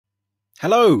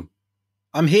Hello,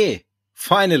 I'm here.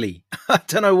 Finally. I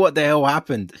don't know what the hell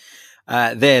happened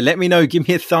there. Let me know. Give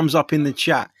me a thumbs up in the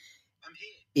chat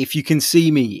if you can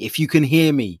see me, if you can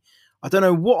hear me. I don't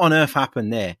know what on earth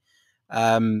happened there.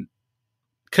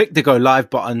 Click the go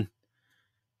live button.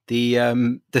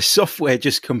 The software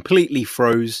just completely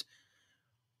froze.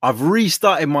 I've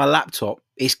restarted my laptop.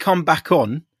 It's come back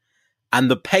on, and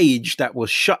the page that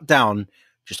was shut down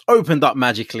just opened up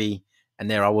magically. And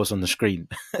there I was on the screen.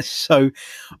 So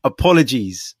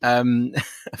apologies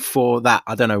for that.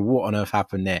 I don't know what on earth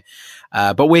happened there.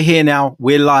 But we're here now.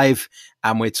 We're live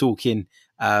and we're talking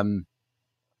Willian.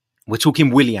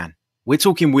 We're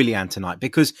talking Willian tonight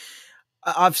because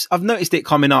I've noticed it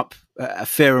coming up a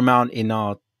fair amount in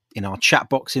our chat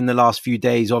box in the last few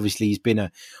days. Obviously, he's been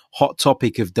a hot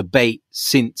topic of debate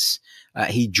since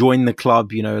he joined the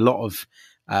club. You know, a lot of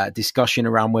discussion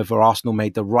around whether Arsenal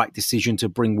made the right decision to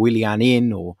bring Willian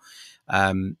in or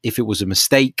if it was a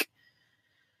mistake.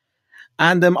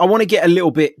 And I want to get a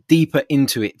little bit deeper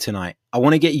into it tonight. I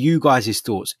want to get you guys'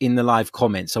 thoughts in the live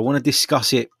comments. I want to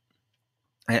discuss it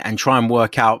and try and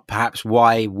work out perhaps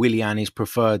why Willian is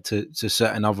preferred to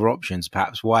certain other options,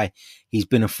 perhaps why he's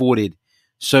been afforded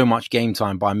so much game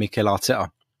time by Mikel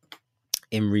Arteta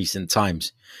in recent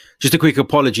times. Just a quick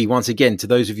apology once again to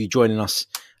those of you joining us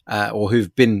or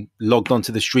who've been logged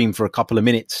onto the stream for a couple of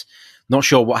minutes. Not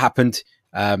sure what happened.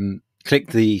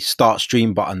 Clicked the start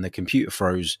stream button, the computer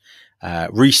froze,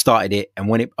 restarted it, and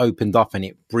when it opened up and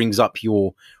it brings up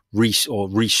your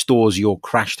restores your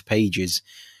crashed pages,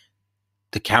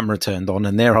 the camera turned on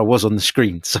and there I was on the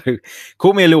screen. So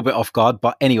caught me a little bit off guard,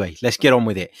 but anyway, let's get on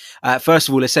with it. First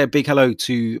of all, let's say a big hello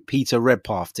to Peter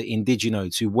Redpath, to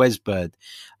Indigeno, to Wesbird,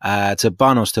 to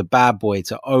Banos, to Bad Boy,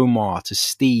 to Omar, to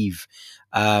Steve,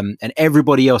 and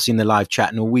everybody else in the live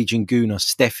chat, Norwegian Guna,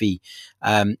 Steffi,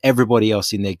 everybody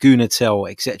else in there,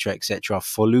 Gunatel, etc.,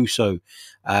 Foluso.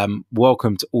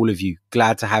 Welcome to all of you.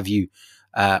 Glad to have you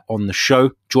on the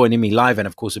show, joining me live. And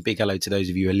of course, a big hello to those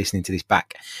of you who are listening to this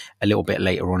back a little bit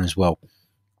later on as well.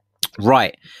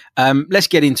 Right. Let's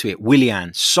get into it.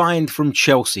 Willian signed from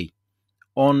Chelsea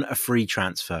on a free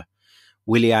transfer.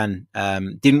 Willian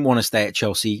didn't want to stay at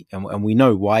Chelsea, and we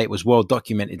know why. It was well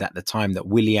documented at the time that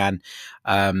Willian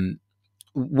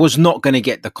was not going to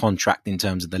get the contract in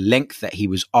terms of the length that he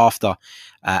was after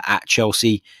at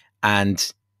Chelsea.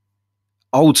 And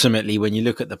ultimately, when you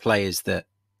look at the players that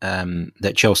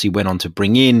Chelsea went on to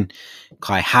bring in,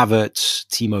 Kai Havertz,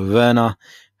 Timo Werner,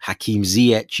 Hakim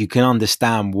Ziyech, you can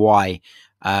understand why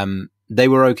they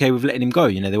were okay with letting him go.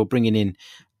 You know, they were bringing in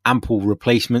ample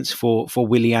replacements for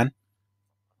Willian.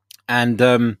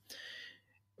 And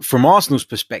from Arsenal's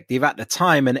perspective at the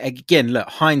time, and again, look,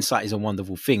 hindsight is a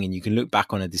wonderful thing, and you can look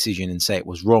back on a decision and say it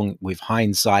was wrong with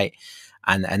hindsight,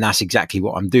 and that's exactly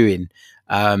what I'm doing.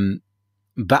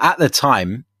 But at the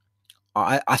time,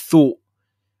 I thought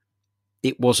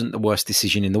it wasn't the worst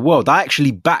decision in the world. I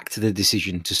actually backed the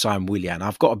decision to sign Willian.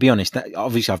 I've got to be honest,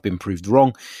 obviously I've been proved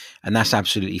wrong, and that's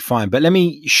absolutely fine. But let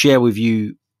me share with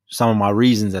you some of my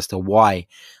reasons as to why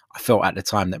I felt at the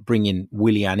time that bringing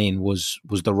Willian in was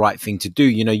the right thing to do.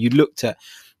 You know, you looked at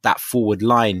that forward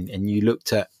line and you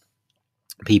looked at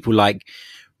people like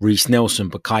Reece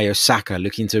Nelson, Bukayo Saka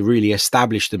looking to really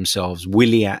establish themselves.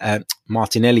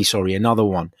 Martinelli, another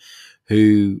one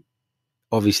who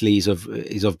obviously is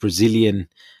of Brazilian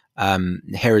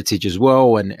heritage as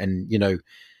well. And you know,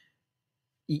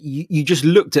 you just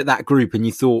looked at that group and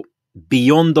you thought,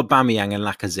 beyond Aubameyang and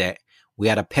Lacazette, we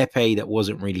had a Pepe that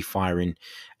wasn't really firing.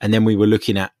 And then we were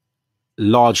looking at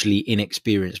largely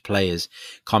inexperienced players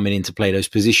coming in to play those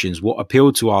positions. What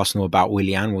appealed to Arsenal about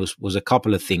Willian was a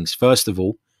couple of things. First of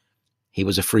all, he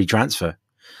was a free transfer,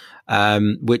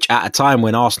 which at a time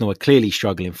when Arsenal were clearly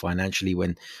struggling financially,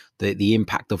 when the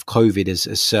impact of COVID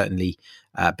has certainly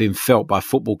been felt by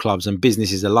football clubs and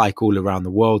businesses alike all around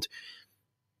the world,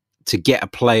 to get a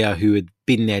player who had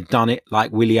been there, done it,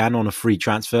 like Willian on a free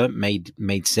transfer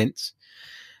made sense.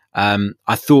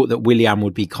 I thought that Willian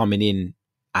would be coming in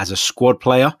as a squad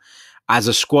player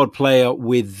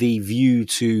with the view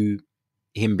to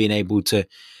him being able to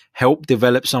help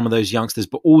develop some of those youngsters,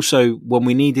 but also when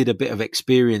we needed a bit of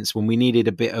experience, when we needed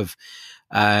a bit of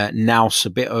nous, a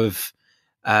bit of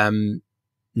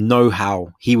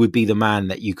know-how, he would be the man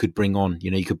that you could bring on.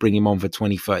 You know, you could bring him on for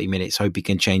 20, 30 minutes, hope he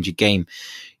can change a game.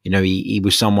 You know, he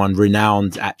was someone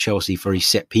renowned at Chelsea for his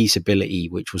set-piece ability,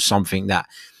 which was something that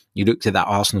you looked at that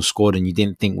Arsenal squad and you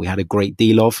didn't think we had a great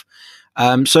deal of.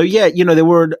 So, yeah, you know, there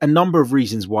were a number of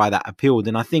reasons why that appealed.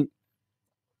 And I think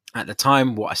at the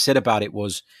time, what I said about it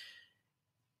was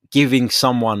giving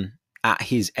someone at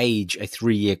his age a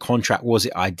 3-year contract. Was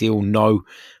it ideal? No.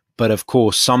 But of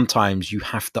course, sometimes you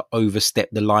have to overstep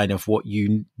the line of what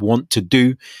you want to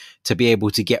do to be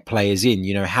able to get players in.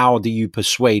 You know, how do you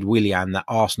persuade Willian that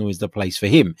Arsenal is the place for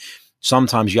him?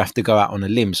 Sometimes you have to go out on a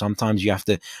limb. Sometimes you have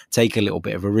to take a little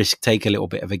bit of a risk, take a little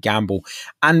bit of a gamble.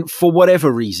 And for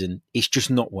whatever reason, it's just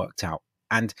not worked out.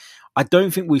 And I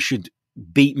don't think we should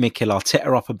beat Mikel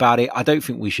Arteta up about it. I don't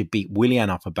think we should beat Willian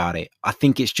up about it. I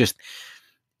think it's just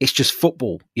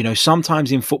football. You know,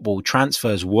 sometimes in football,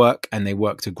 transfers work and they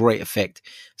work to great effect.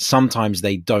 Sometimes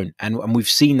they don't. And we've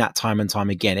seen that time and time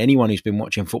again. Anyone who's been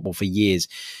watching football for years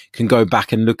can go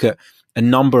back and look at a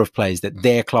number of players that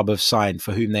their club have signed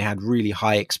for whom they had really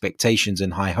high expectations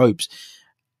and high hopes,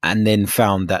 and then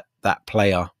found that that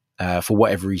player, for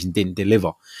whatever reason, didn't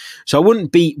deliver. So I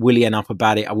wouldn't beat Willian up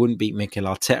about it. I wouldn't beat Mikel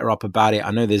Arteta up about it.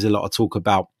 I know there's a lot of talk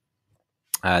about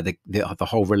the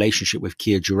whole relationship with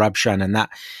Kia Joorabchian, and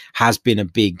that has been a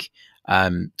big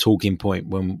talking point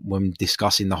when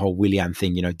discussing the whole Willian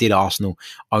thing. You know, did Arsenal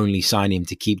only sign him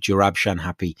to keep Joorabchian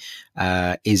happy?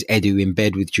 Is Edu in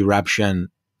bed with Joorabchian,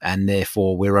 and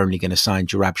therefore we're only going to sign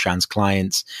Joorabchian's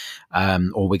clients,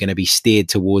 or we're going to be steered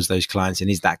towards those clients? And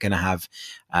is that going to have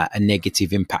a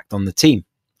negative impact on the team?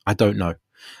 I don't know.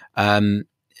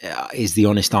 Is the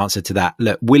honest answer to that.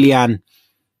 Look, Willian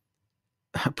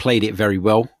played it very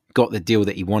well, got the deal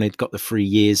that he wanted, got the 3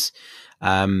 years.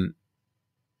 And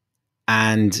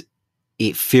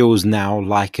it feels now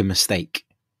like a mistake.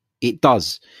 It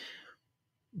does.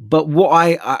 But what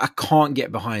I can't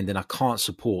get behind and I can't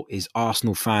support is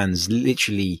Arsenal fans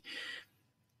literally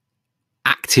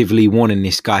actively wanting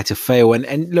this guy to fail.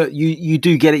 And look, you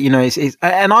do get it, you know, it's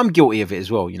and I'm guilty of it as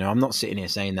well. You know, I'm not sitting here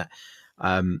saying that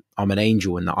I'm an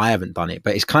angel and that I haven't done it,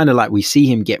 but it's kind of like we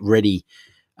see him get ready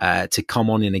to come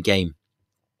on in a game.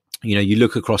 You know, you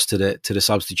look across to the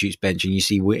substitutes bench and you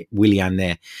see Willian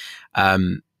there,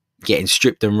 getting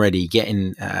stripped and ready,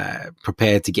 getting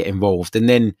prepared to get involved. And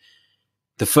then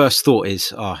the first thought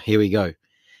is, oh, here we go.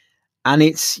 And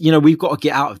it's, you know, we've got to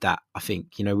get out of that. I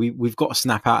think, you know, we've got to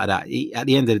snap out of that. At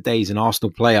the end of the day, he's an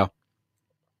Arsenal player,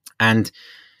 and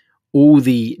all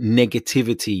the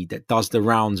negativity that does the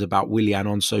rounds about Willian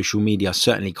on social media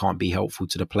certainly can't be helpful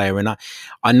to the player. And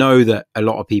I know that a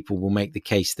lot of people will make the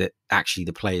case that actually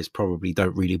the players probably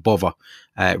don't really bother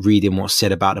reading what's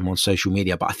said about them on social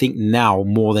media. But I think now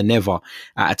more than ever,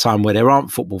 at a time where there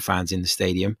aren't football fans in the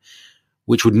stadium,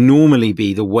 which would normally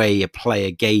be the way a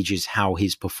player gauges how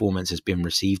his performance has been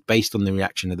received based on the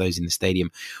reaction of those in the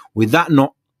stadium, with that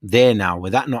not there now,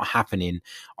 with that not happening,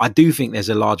 I do think there's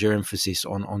a larger emphasis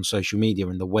on social media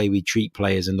and the way we treat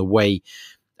players and the way,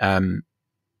 you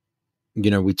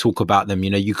know, we talk about them.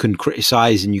 You know, you can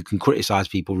criticize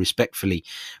people respectfully,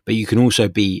 but you can also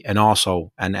be an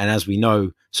arsehole. And as we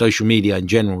know, social media in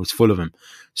general is full of them.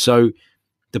 So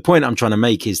the point I'm trying to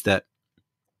make is that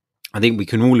I think we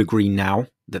can all agree now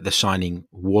that the signing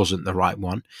wasn't the right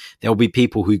one. There'll be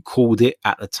people who called it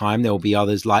at the time. There'll be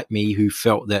others like me who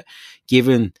felt that,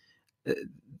 given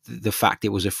the fact it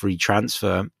was a free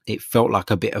transfer, it felt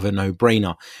like a bit of a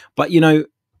no-brainer. But, you know,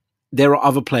 there are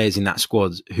other players in that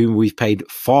squad who we've paid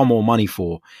far more money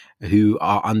for, who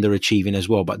are underachieving as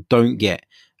well, but don't get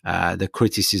the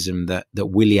criticism that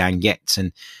Willian gets.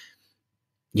 And,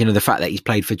 you know, the fact that he's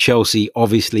played for Chelsea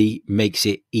obviously makes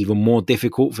it even more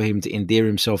difficult for him to endear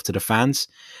himself to the fans.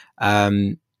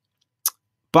 But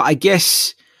I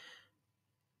guess,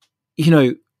 you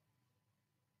know,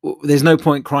 there's no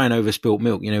point crying over spilt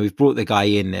milk. You know, we've brought the guy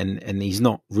in and he's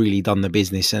not really done the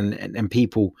business, and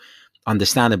people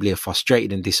understandably are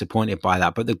frustrated and disappointed by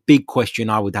that. But the big question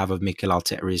I would have of Mikel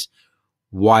Arteta is,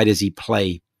 why does he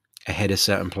play ahead of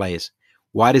certain players?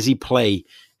 Why does he play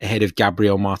ahead of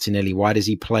Gabriel Martinelli? Why does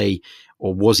he play,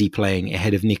 or was he playing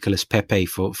ahead of Nicolas Pepe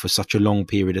for such a long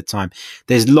period of time?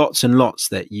 There's lots and lots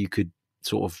that you could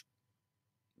sort of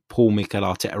pull Mikel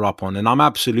Arteta up on, and I'm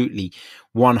absolutely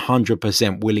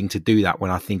 100% willing to do that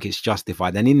when I think it's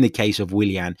justified. And in the case of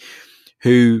Willian,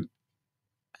 who,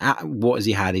 what has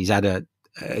he had? He's had a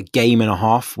game and a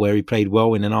half where he played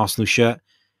well in an Arsenal shirt.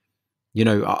 You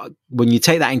know, when you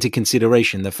take that into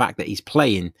consideration, the fact that he's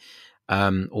playing,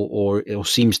 or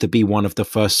seems to be one of the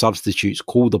first substitutes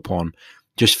called upon,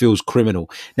 just feels criminal.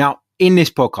 Now, in this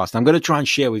podcast, I'm going to try and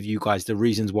share with you guys the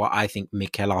reasons why I think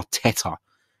Mikel Arteta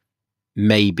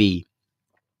may be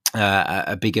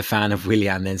a bigger fan of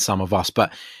Willian than some of us.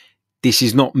 But this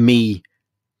is not me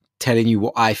telling you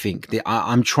what I think.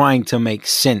 I'm trying to make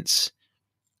sense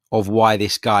of why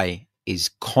this guy is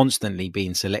constantly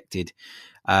being selected.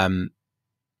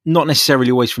 Not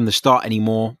necessarily always from the start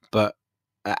anymore, but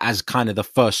as kind of the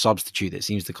first substitute that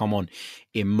seems to come on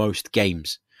in most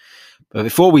games. But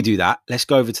before we do that, let's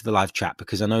go over to the live chat,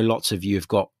 because I know lots of you have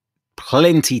got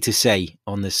plenty to say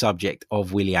on the subject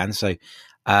of Willian. So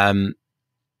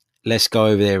let's go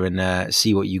over there and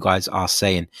see what you guys are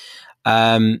saying.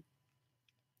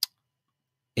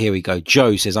 Here we go.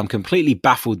 Joe says, I'm completely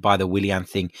baffled by the Willian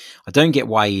thing. I don't get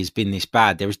why he's been this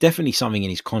bad. There is definitely something in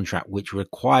his contract which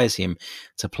requires him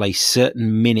to play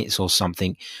certain minutes or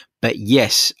something. But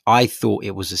yes, I thought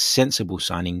it was a sensible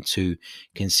signing too,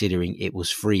 considering it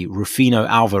was free. Rufino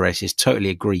Alvarez says, totally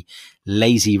agree.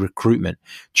 Lazy recruitment.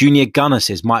 Junior Gunner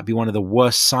says, might be one of the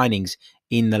worst signings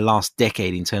in the last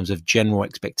decade in terms of general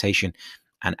expectation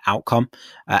and outcome.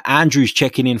 Andrew's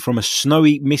checking in from a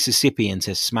snowy Mississippi and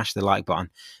says, smash the like button.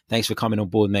 Thanks for coming on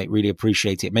board, mate. Really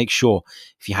appreciate it. Make sure,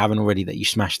 if you haven't already, that you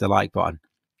smash the like button.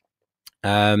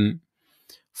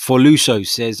 Forluso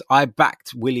says, I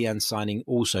backed Willian signing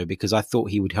also because I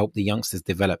thought he would help the youngsters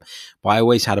develop, but I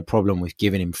always had a problem with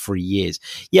giving him 3 years.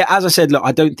 Yeah, as I said, look,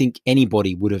 I don't think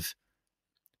anybody would have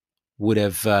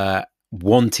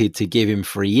wanted to give him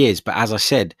 3 years. But as I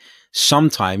said,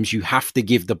 sometimes you have to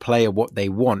give the player what they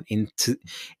want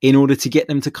in order to get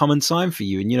them to come and sign for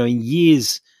you. And, you know, in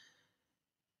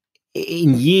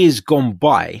years gone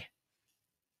by,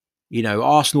 you know,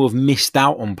 Arsenal have missed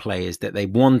out on players that they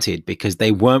wanted because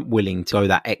they weren't willing to go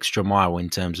that extra mile in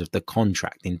terms of the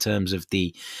contract, in terms of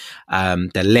the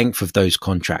length of those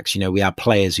contracts. You know, we had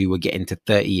players who were getting to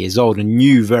 30 years old and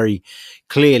knew very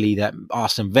clearly that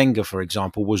Arsene Wenger, for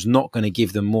example, was not going to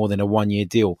give them more than a 1-year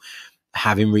deal,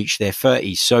 having reached their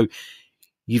 30s. So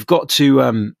you've got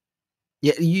to,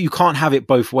 you can't have it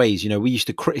both ways. You know, we used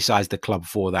to criticize the club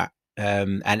for that.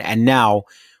 And now,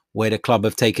 where the club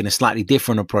have taken a slightly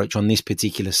different approach on this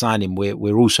particular signing,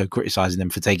 we're also criticising them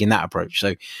for taking that approach.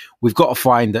 So we've got to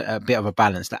find a bit of a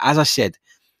balance. As I said,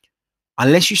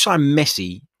 unless you sign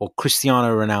Messi or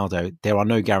Cristiano Ronaldo, there are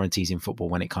no guarantees in football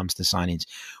when it comes to signings.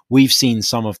 We've seen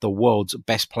some of the world's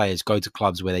best players go to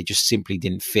clubs where they just simply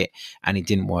didn't fit and it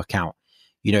didn't work out.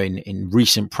 You know, in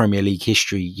recent Premier League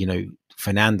history, you know,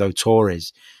 Fernando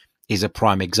Torres is a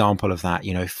prime example of that.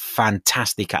 You know,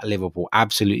 fantastic at Liverpool,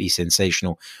 absolutely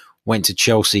sensational. Went to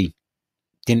Chelsea,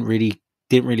 didn't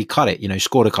really cut it. You know,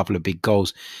 scored a couple of big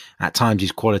goals. At times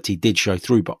his quality did show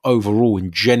through, but overall,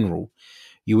 in general,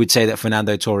 you would say that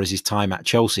Fernando Torres' time at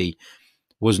Chelsea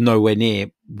was nowhere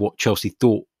near what Chelsea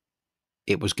thought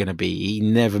it was going to be. He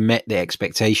never met the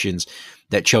expectations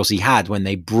that Chelsea had when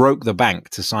they broke the bank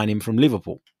to sign him from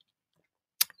Liverpool.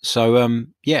 So,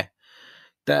 yeah.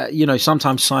 You know,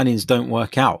 sometimes signings don't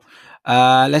work out.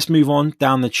 Let's move on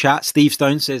down the chat. Steve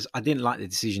Stone says, I didn't like the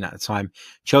decision at the time.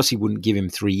 Chelsea wouldn't give him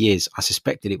 3 years. I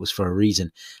suspected it was for a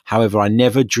reason. However, I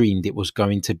never dreamed it was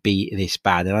going to be this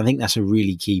bad. And I think that's a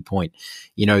really key point.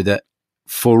 You know, that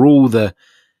for all the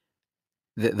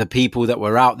people that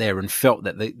were out there and felt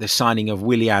that the signing of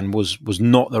Willian was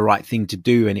not the right thing to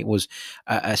do and it was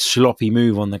a sloppy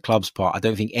move on the club's part, I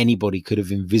don't think anybody could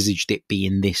have envisaged it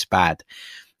being this bad.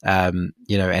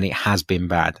 You know, and it has been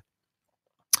bad.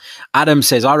 Adam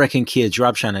says, I reckon Kia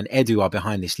Joorabchian and Edu are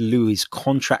behind this Louis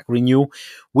contract renewal.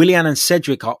 Willian and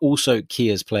Cedric are also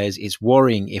Kia's players. It's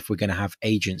worrying if we're going to have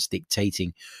agents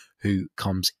dictating who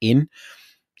comes in.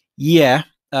 Yeah,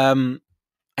 I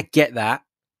get that.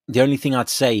 The only thing I'd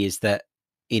say is that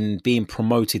in being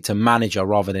promoted to manager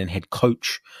rather than head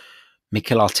coach,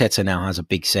 Mikel Arteta now has a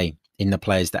big say in the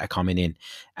players that are coming in.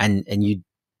 And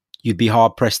you'd be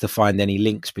hard pressed to find any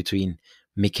links between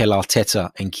Mikel Arteta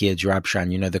and Kia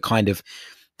Joorabchian. You know,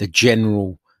 the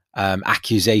general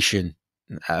accusation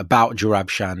about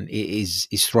Joorabchian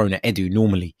is thrown at Edu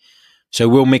normally. So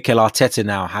will Mikel Arteta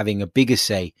now, having a bigger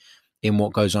say in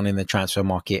what goes on in the transfer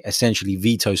market, essentially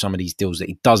veto some of these deals that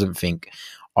he doesn't think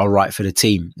are right for the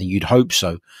team? And you'd hope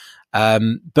so.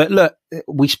 But look,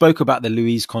 we spoke about the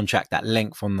Luiz contract at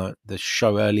length on the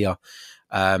show earlier.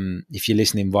 If you're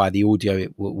listening via the audio,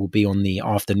 it will be on the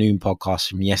afternoon podcast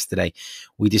from yesterday.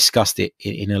 We discussed it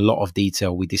in a lot of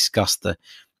detail. We discussed the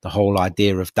whole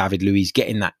idea of David Luiz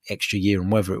getting that extra year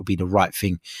and whether it would be the right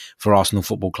thing for Arsenal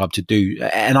Football Club to do.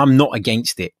 And I'm not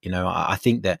against it. You know, I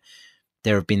think that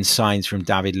there have been signs from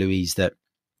David Luiz that,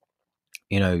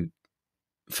 you know,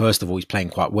 first of all, he's playing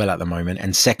quite well at the moment.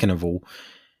 And second of all,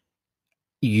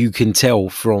 you can tell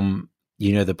from,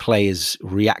 you know, the players'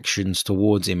 reactions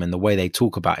towards him and the way they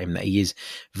talk about him that he is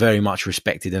very much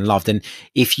respected and loved. And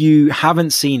if you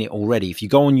haven't seen it already, if you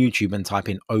go on YouTube and type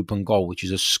in Open Goal, which is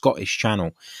a Scottish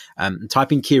channel,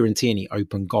 type in Kieran Tierney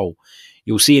Open Goal,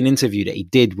 you'll see an interview that he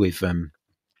did with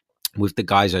the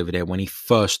guys over there when he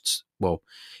first, well,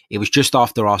 it was just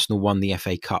after Arsenal won the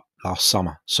FA Cup last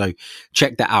summer. So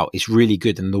check that out. It's really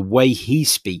good. And the way he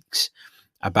speaks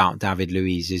about David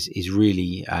Luiz is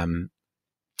really,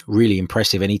 really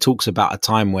impressive. And he talks about a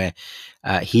time where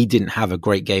he didn't have a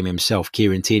great game himself,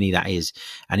 Kieran Tierney, that is,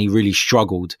 and he really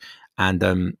struggled.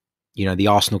 And, the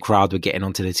Arsenal crowd were getting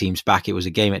onto the team's back. It was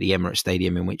a game at the Emirates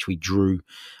Stadium in which we drew,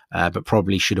 but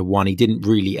probably should have won. He didn't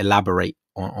really elaborate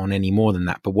on any more than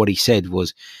that. But what he said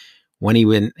was, when he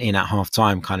went in at half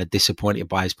time, kind of disappointed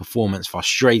by his performance,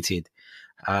 frustrated,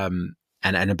 and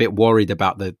a bit worried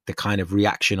about the kind of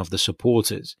reaction of the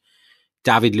supporters,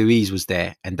 David Luiz was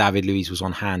there, and David Luiz was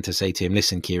on hand to say to him,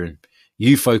 listen, Kieran,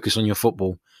 you focus on your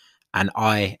football, and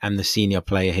I am the senior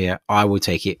player here. I will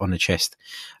take it on the chest.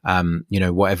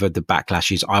 Whatever the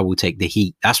backlash is, I will take the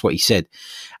heat. That's what he said.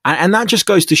 And that just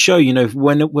goes to show,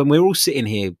 when we're all sitting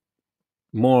here,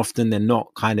 more often than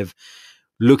not, kind of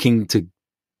looking to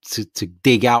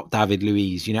dig out David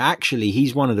Luiz, actually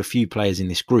he's one of the few players in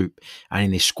this group and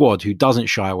in this squad who doesn't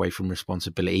shy away from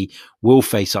responsibility, will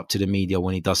face up to the media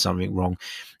when he does something wrong.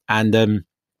 And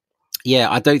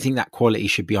I don't think that quality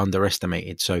should be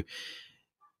underestimated. So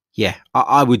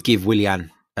I would give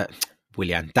David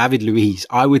Luiz,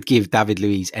 I would give David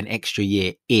Luiz an extra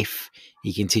year if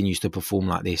he continues to perform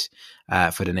like this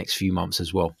for the next few months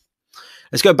as well.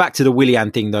 Let's go back to the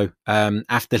Willian thing though.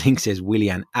 After Link says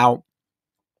Willian out.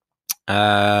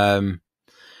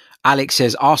 Alex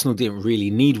says Arsenal didn't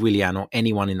really need Willian or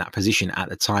anyone in that position at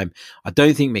the time. I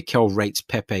don't think Mikel rates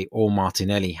Pepe or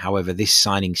Martinelli. However, this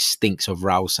signing stinks of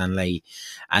Raul Sanllehi,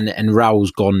 and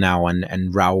Raul's gone now,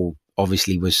 and Raul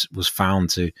obviously was found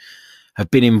to have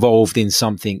been involved in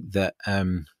something that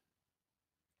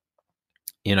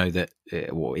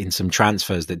in some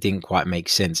transfers that didn't quite make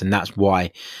sense. And that's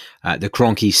why the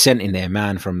Kroenkes sent in their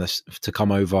man to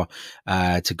come over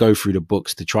to go through the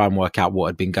books to try and work out what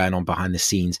had been going on behind the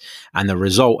scenes. And the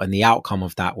result and the outcome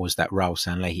of that was that Raul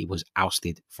Sanllehi was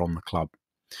ousted from the club.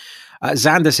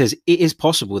 Xander says it is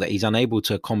possible that he's unable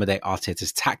to accommodate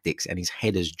Arteta's tactics and his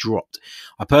head has dropped.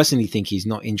 I personally think he's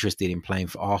not interested in playing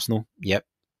for Arsenal. Yep.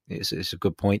 It's a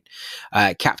good point.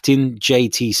 Captain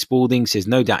JT Spalding says,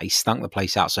 no doubt he's stunk the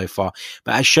place out so far,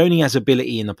 but has shown he has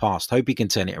ability in the past. Hope he can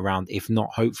turn it around. If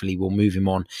not, hopefully we'll move him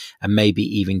on and maybe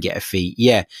even get a fee.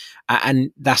 Yeah,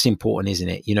 and that's important, isn't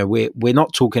it? We're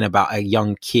not talking about a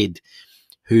young kid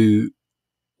who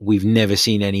we've never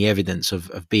seen any evidence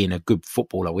of being a good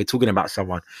footballer. We're talking about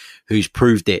someone who's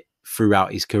proved it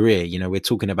throughout his career. We're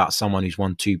talking about someone who's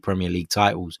won 2 Premier League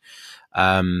titles.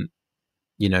 We're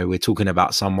talking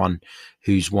about someone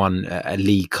who's won a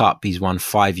League Cup. He's won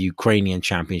 5 Ukrainian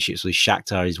championships with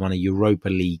Shakhtar. He's won a Europa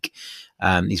League.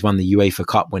 He's won the UEFA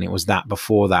Cup when it was that,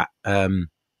 before that,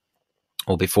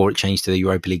 or before it changed to the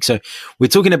Europa League. So we're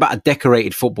talking about a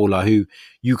decorated footballer who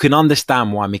you can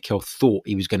understand why Mikel thought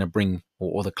he was going to bring,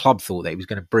 or the club thought that he was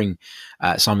going to bring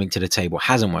something to the table. It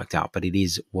hasn't worked out, but it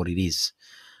is what it is.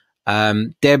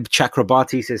 Deb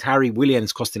Chakrabarti says Harry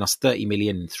Willian's costing us 30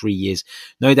 million in 3 years.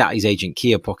 No doubt his agent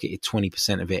Kia pocketed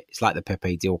 20% of it. It's like the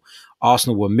Pepe deal.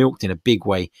 Arsenal were milked in a big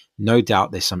way. No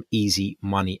doubt there's some easy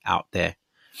money out there.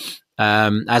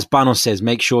 As Banos says,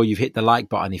 make sure you've hit the like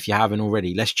button if you haven't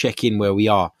already. Let's check in where we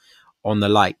are on the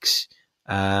likes.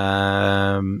 Let's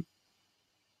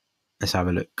have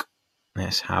a look.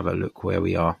 Let's have a look where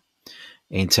we are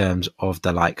in terms of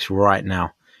the likes right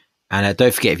now. And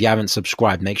don't forget, if you haven't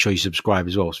subscribed, make sure you subscribe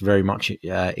as well. It's very much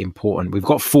important. We've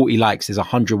got 40 likes. There's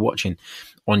 100 watching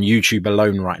on YouTube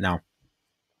alone right now.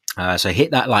 So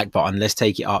hit that like button. Let's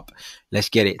take it up. Let's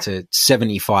get it to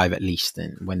 75 at least.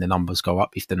 And when the numbers go up,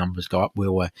 if the numbers go up,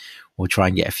 we'll try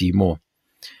and get a few more.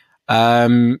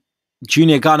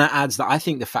 Junior Gunner adds that I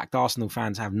think the fact Arsenal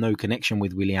fans have no connection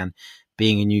with Willian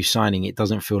being a new signing, it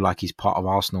doesn't feel like he's part of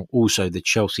Arsenal. Also, the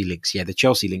Chelsea links. Yeah, the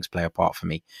Chelsea links play a part for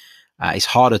me. It's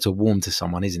harder to warm to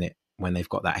someone, isn't it, when they've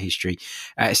got that history?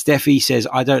 Steffi says,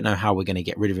 I don't know how we're going to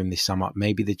get rid of him this summer.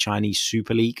 Maybe the Chinese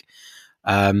Super League.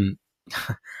 I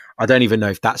don't even know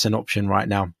if that's an option right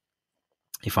now,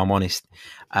 if I'm honest.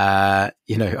 I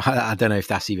don't know if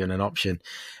that's even an option.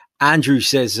 Andrew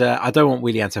says, I don't want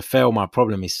Willian to fail. My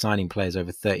problem is signing players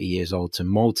over 30 years old to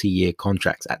multi-year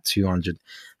contracts at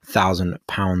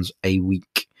 £200,000 a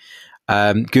week.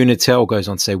 Gunatel goes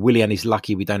on to say, Willian is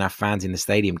lucky we don't have fans in the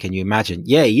stadium. Can you imagine?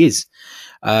 Yeah, he is.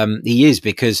 He is,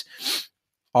 because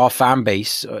our fan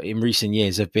base in recent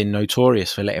years have been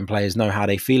notorious for letting players know how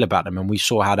they feel about them. And we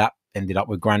saw how that ended up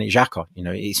with Granit Xhaka.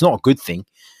 It's not a good thing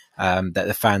that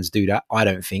the fans do that, I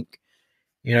don't think.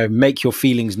 Make your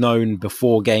feelings known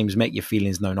before games, make your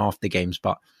feelings known after games.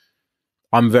 But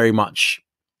I'm very much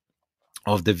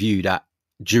of the view that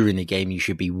during the game, you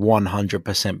should be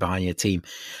 100% behind your team,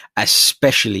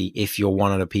 especially if you're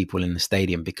one of the people in the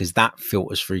stadium, because that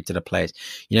filters through to the players.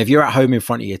 If you're at home in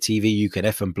front of your TV, you can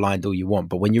F and blind all you want.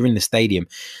 But when you're in the stadium,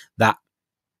 that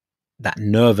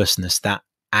nervousness, that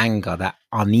anger, that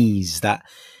unease, that,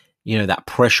 you know, that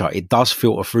pressure, it does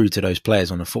filter through to those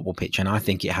players on the football pitch. And I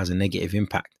think it has a negative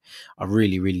impact. I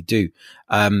really, really do.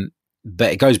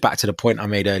 But it goes back to the point I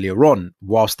made earlier on.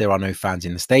 Whilst there are no fans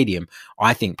in the stadium,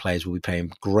 I think players will be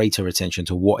paying greater attention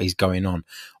to what is going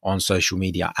on social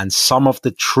media. And some of the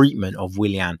treatment of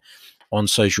Willian on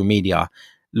social media,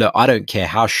 look, I don't care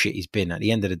how shit he's been. At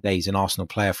the end of the day, he's an Arsenal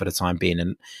player for the time being.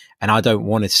 And I don't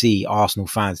want to see Arsenal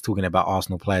fans talking about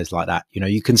Arsenal players like that. You know,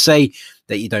 you can say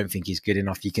that you don't think he's good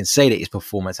enough. You can say that his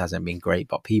performance hasn't been great,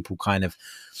 but people kind of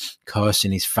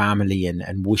cursing his family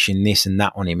and wishing this and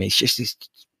that on him. It's just,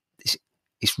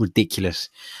 it's ridiculous.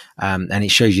 And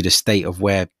it shows you the state of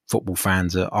where football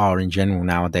fans are in general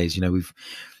nowadays. You know,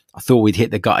 I thought we'd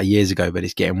hit the gutter years ago, but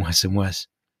it's getting worse and worse.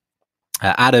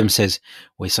 Adam says,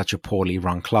 we're such a poorly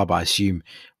run club, I assume,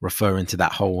 referring to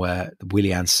that whole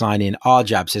Willian signing.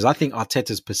 Arjab says, I think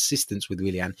Arteta's persistence with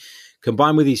Willian,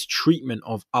 combined with his treatment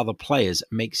of other players,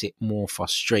 makes it more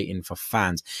frustrating for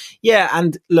fans. Yeah,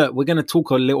 and look, we're going to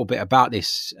talk a little bit about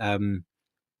this.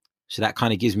 So that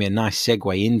kind of gives me a nice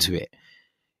segue into it.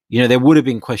 You know, there would have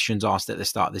been questions asked at the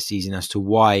start of the season as to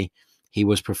why he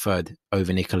was preferred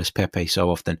over Nicolas Pepe so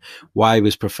often, why he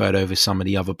was preferred over some of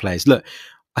the other players. Look,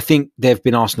 I think there have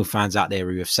been Arsenal fans out there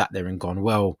who have sat there and gone,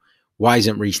 well, why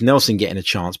isn't Reiss Nelson getting a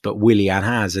chance? But Willian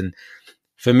has. And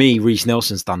for me, Reiss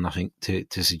Nelson's done nothing to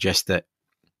suggest that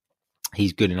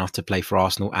he's good enough to play for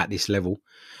Arsenal at this level.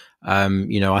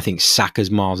 You know, I think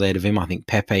Saka's miles ahead of him. I think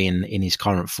Pepe in his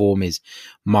current form is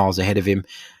miles ahead of him.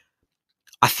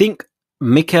 I think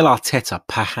Mikel Arteta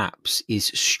perhaps is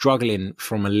struggling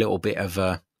from a little bit of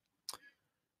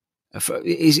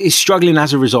is struggling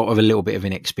as a result of a little bit of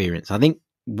inexperience. I think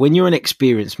when you're an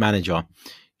experienced manager,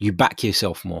 you back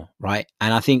yourself more, right?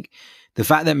 And I think the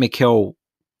fact that Mikel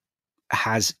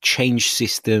has changed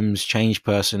systems, changed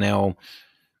personnel,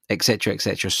 etc.,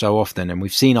 so often, and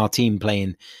we've seen our team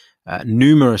playing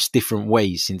numerous different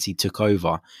ways since he took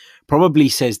over, probably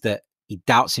says that he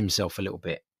doubts himself a little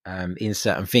bit in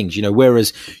certain things, you know,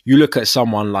 whereas you look at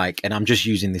someone like, and I'm just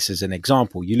using this as an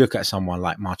example, you look at someone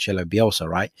like Marcelo Bielsa,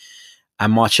 right?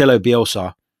 And Marcelo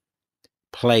Bielsa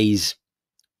plays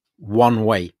one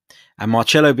way. And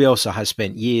Marcelo Bielsa has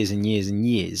spent years and years and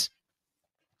years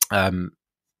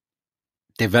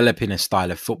developing a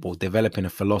style of football, developing a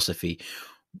philosophy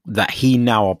that he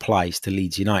now applies to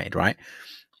Leeds United, right?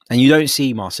 And you don't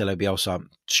see Marcelo Bielsa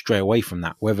stray away from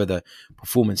that. Whether the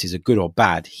performances are good or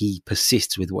bad, he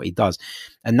persists with what he does.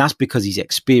 And that's because he's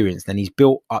experienced and he's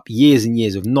built up years and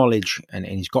years of knowledge and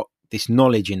he's got this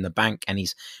knowledge in the bank and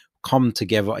he's come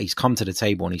together, he's come to the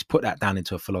table and he's put that down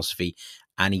into a philosophy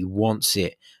and he wants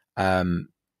it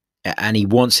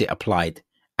applied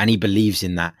and he believes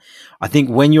in that. I think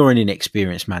when you're an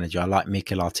inexperienced manager like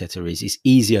Mikel Arteta is, it's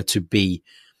easier to be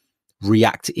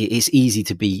it's easy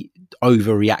to be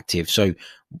overreactive. So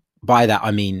by that,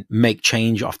 I mean, make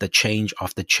change after change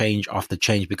after change after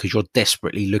change because you're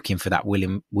desperately looking for that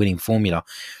winning formula.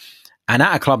 And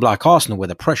at a club like Arsenal, where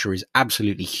the pressure is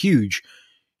absolutely huge,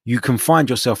 you can find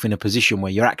yourself in a position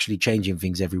where you're actually changing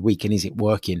things every week. And is it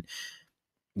working?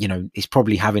 You know, it's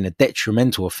probably having a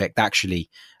detrimental effect actually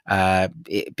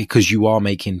because you are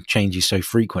making changes so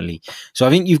frequently. So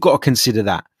I think you've got to consider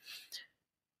that.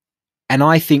 And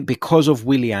I think because of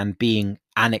Willian being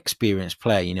an experienced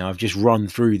player, you know, I've just run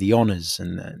through the honours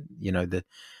and, you know,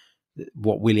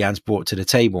 what Willian's brought to the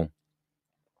table.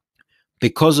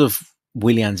 Because of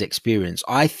Willian's experience,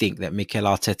 I think that Mikel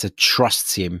Arteta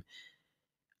trusts him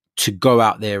to go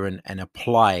out there and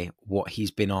apply what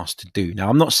he's been asked to do. Now,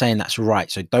 I'm not saying that's right,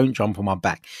 so don't jump on my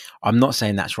back. I'm not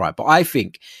saying that's right. But I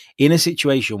think in a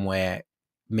situation where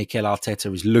Mikel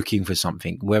Arteta is looking for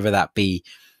something, whether that be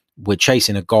we're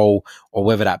chasing a goal or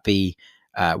whether that be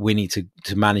we need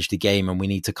to manage the game and we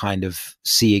need to kind of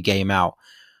see a game out,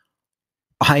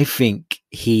 I think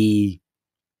he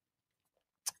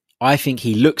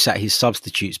looks at his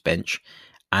substitutes bench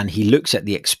and he looks at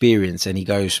the experience and he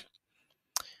goes,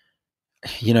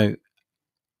 you know,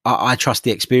 I trust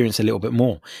the experience a little bit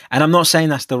more. And I'm not saying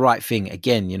that's the right thing.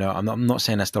 Again, you know, I'm not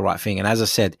saying that's the right thing. And as I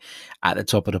said at the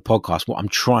top of the podcast, what I'm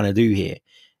trying to do here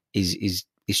is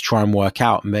try and work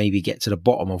out, maybe get to the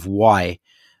bottom of why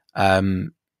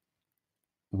Mikel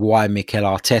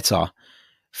Arteta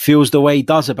feels the way he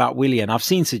does about Willian. I've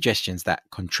seen suggestions that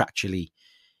contractually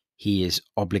he is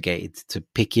obligated to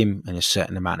pick him in a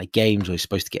certain amount of games or he's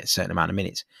supposed to get a certain amount of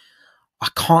minutes. I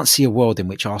can't see a world in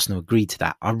which Arsenal agreed to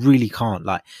that. I really can't.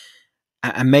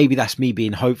 And maybe that's me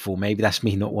being hopeful. Maybe that's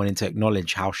me not wanting to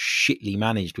acknowledge how shitly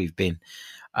managed we've been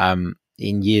in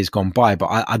years gone by.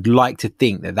 But I'd like to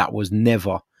think that was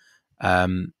never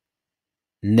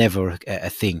never a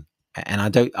thing.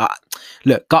 And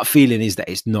look, gut feeling is that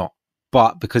it's not.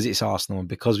 But because it's Arsenal and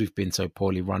because we've been so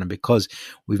poorly run and because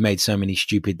we've made so many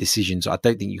stupid decisions, I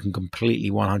don't think you can completely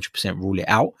 100% rule it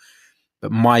out.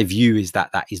 But my view is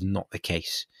that that is not the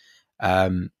case. I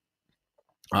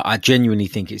genuinely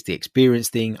think it's the experience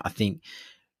thing. I think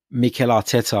Mikel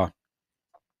Arteta,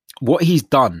 what he's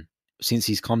done since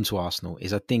he's come to Arsenal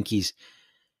is I think he's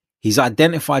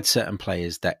identified certain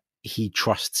players that he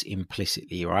trusts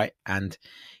implicitly, right? And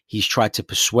he's tried to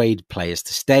persuade players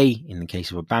to stay. In the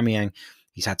case of Aubameyang,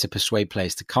 he's had to persuade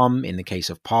players to come. In the case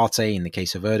of Partey, in the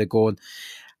case of Ødegaard.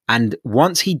 And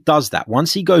once he does that,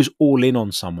 once he goes all in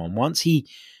on someone, once he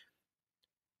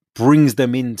brings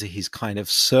them into his kind of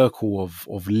circle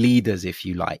of leaders, if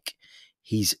you like,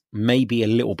 he's maybe a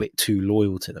little bit too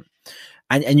loyal to them.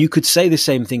 And you could say the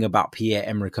same thing about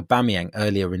Pierre-Emerick Aubameyang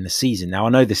earlier in the season. Now, I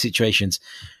know the situations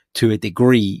to a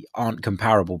degree aren't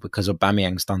comparable because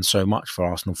Aubameyang's done so much for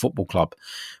Arsenal Football Club.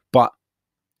 But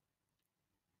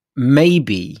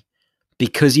maybe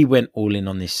because he went all in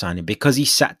on this signing, because he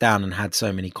sat down and had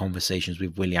so many conversations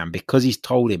with Willian, because he's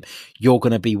told him, you're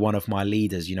going to be one of my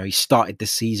leaders. You know, he started the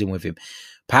season with him.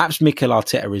 Perhaps Mikel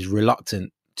Arteta is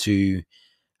reluctant to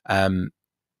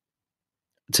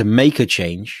make a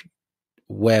change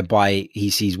whereby he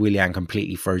sees Willian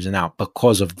completely frozen out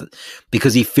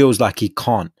because he feels like he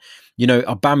can't. You know,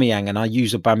 Aubameyang, and I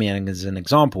use Aubameyang as an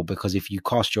example because if you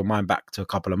cast your mind back to a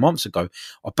couple of months ago,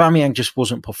 Aubameyang just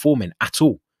wasn't performing at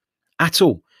all.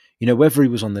 You know, whether he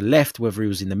was on the left, whether he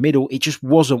was in the middle, it just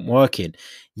wasn't working.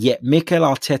 Yet Mikel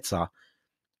Arteta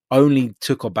only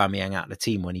took Aubameyang out of the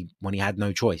team when he had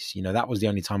no choice. You know, that was the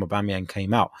only time Aubameyang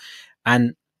came out.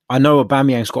 And I know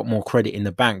Aubameyang's got more credit in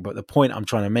the bank, but the point I'm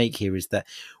trying to make here is that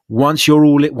once Mikel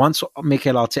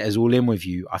Arteta's all in with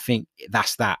you, I think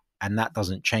that's that, and that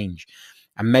doesn't change.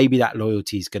 And maybe that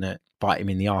loyalty is going to bite him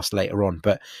in the arse later on.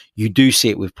 But you do see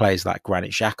it with players like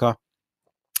Granit Xhaka.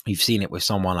 You've seen it with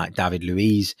someone like David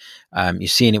Luiz.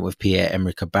 You've seen it with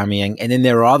Pierre-Emerick Aubameyang. And then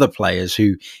there are other players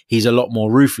who he's a lot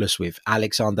more ruthless with.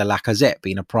 Alexander Lacazette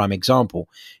being a prime example,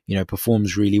 you know,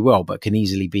 performs really well, but can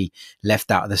easily be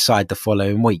left out of the side the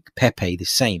following week. Pepe, the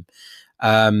same.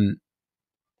 You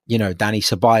know, Dani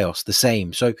Ceballos, the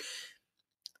same. So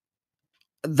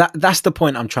that's the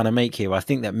point I'm trying to make here. I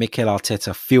think that Mikel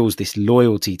Arteta feels this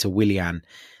loyalty to Willian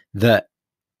that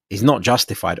is not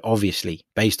justified, obviously,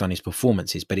 based on his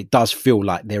performances, but it does feel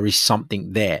like there is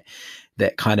something there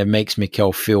that kind of makes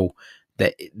Mikel feel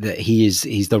that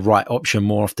he's the right option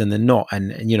more often than not.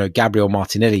 And you know, Gabriel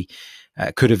Martinelli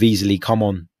could have easily come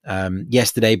on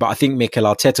yesterday, but I think Mikel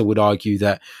Arteta would argue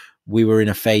that we were in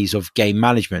a phase of game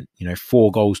management, you know,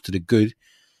 4 goals to the good.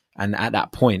 And at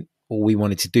that point, all we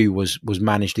wanted to do was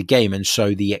manage the game. And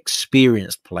so the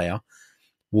experienced player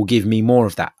will give me more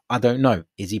of that. I don't know.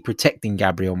 Is he protecting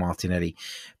Gabriel Martinelli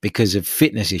because of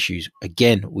fitness issues?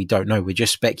 Again, we don't know. We're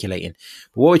just speculating.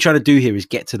 But what we're trying to do here is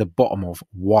get to the bottom of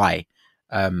why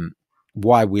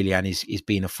Willian is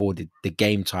being afforded the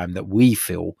game time that we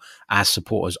feel as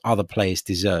supporters other players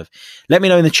deserve. Let me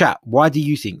know in the chat. Why do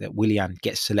you think that Willian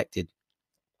gets selected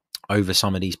over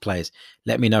some of these players?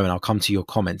 Let me know and I'll come to your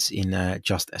comments in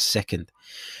just a second.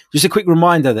 Just a quick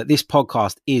reminder that this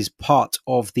podcast is part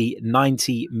of the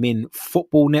 90 Min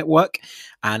Football Network,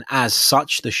 and as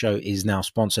such the show is now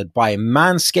sponsored by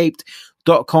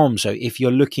Manscaped.com. So if you're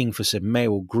looking for some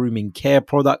male grooming care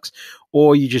products,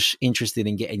 or you're just interested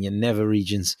in getting your nether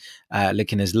regions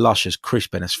looking as lush, as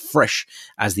crisp and as fresh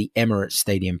as the Emirates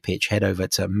Stadium pitch, head over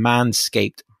to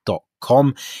Manscaped.com.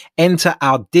 Enter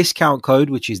our discount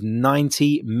code, which is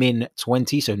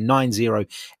 90min20, so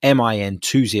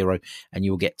 90min20, and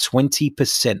you'll get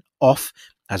 20% off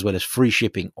as well as free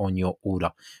shipping on your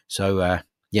order. So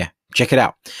yeah, check it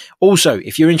out. Also,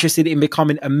 if you're interested in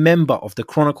becoming a member of the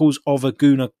Chronicles of a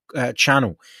Gooner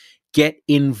channel, get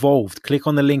involved. Click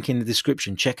on the link in the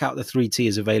description. Check out the 3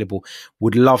 tiers available.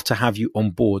 Would love to have you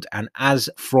on board. And as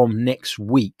from next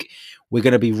week, we're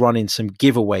going to be running some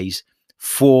giveaways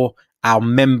for our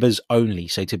members only.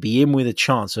 So to be in with a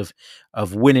chance of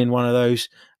winning one of those,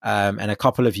 and a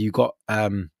couple of you got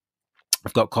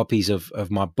I've got copies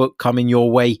of my book coming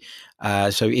your way.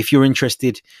 So if you're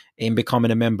interested in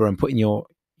becoming a member and putting your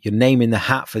name in the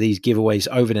hat for these giveaways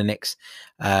over the next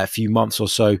few months or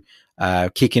so,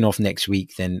 kicking off next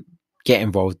week, then get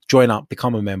involved, join up,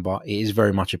 become a member. It is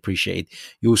very much appreciated.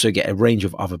 You also get a range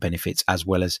of other benefits, as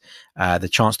well as the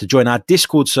chance to join our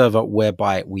Discord server,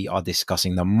 whereby we are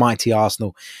discussing the mighty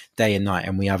Arsenal day and night,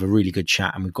 and we have a really good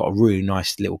chat, and we've got a really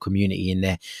nice little community in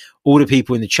there all the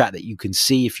people in the chat that you can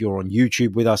see if you're on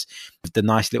YouTube with us, with the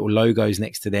nice little logos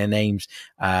next to their names,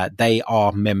 they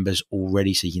are members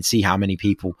already. So you can see how many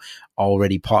people are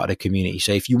already part of the community.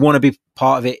 So if you want to be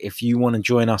part of it, if you want to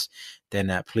join us,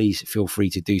 then please feel free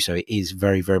to do so. It is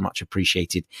very, very much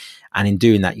appreciated. And in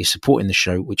doing that, you're supporting the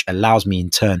show, which allows me in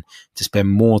turn to spend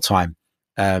more time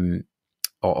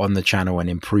on the channel and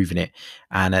improving it.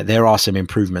 And there are some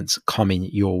improvements coming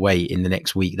your way in the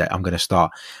next week that I'm going to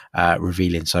start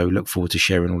revealing. So look forward to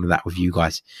sharing all of that with you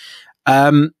guys.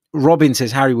 Robin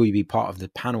says, Harry, will you be part of the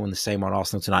panel on the Same Old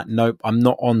Arsenal tonight? Nope, I'm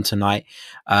not on tonight.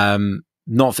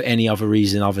 Not for any other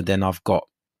reason other than I've got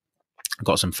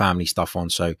some family stuff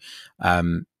on. So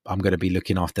I'm going to be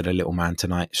looking after the little man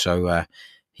tonight. So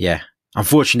yeah.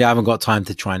 Unfortunately, I haven't got time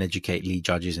to try and educate Lee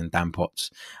Judges and Dan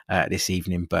Potts this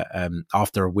evening, but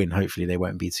after a win, hopefully they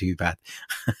won't be too bad.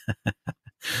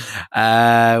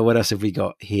 What else have we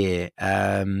got here?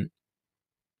 Let's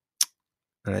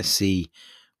see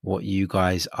what you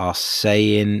guys are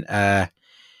saying.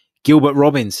 Gilbert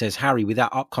Robbins says, Harry, with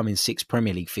that upcoming 6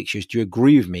 Premier League fixtures, do you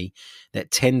agree with me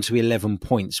that 10 to 11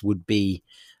 points would be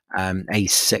a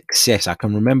success? I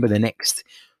can remember the next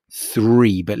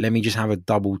 3, but let me just have a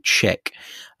double check.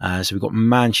 So we've got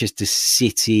Manchester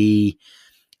City,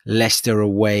 Leicester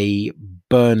away,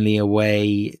 Burnley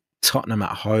away, Tottenham at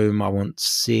home. I want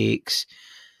 6.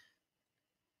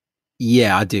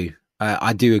 Yeah, I do.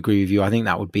 I do agree with you. I think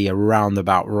that would be around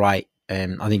about right.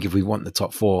 I think if we want the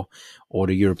top 4 or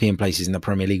the European places in the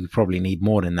Premier League, we probably need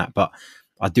more than that. But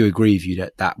I do agree with you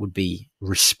that that would be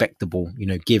respectable, you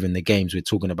know, given the games we're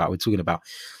talking about. We're talking about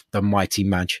the mighty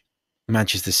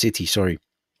Manchester City,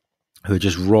 who are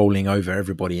just rolling over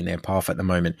everybody in their path at the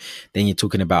moment. Then you're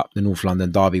talking about the North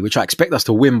London derby, which I expect us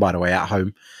to win, by the way, at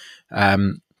home.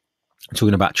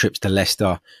 Talking about trips to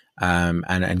Leicester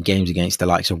and games against the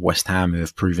likes of West Ham, who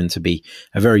have proven to be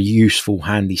a very useful,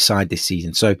 handy side this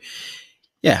season. So,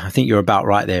 yeah, I think you're about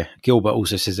right there. Gilbert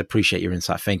also says, appreciate your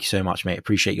insight. Thank you so much, mate.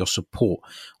 Appreciate your support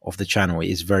of the channel. It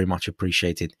is very much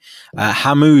appreciated.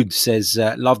 Hamoud says,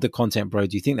 love the content, bro.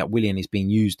 Do you think that Willian is being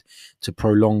used to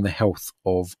prolong the health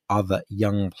of other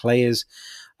young players?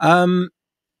 Look,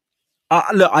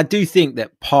 I do think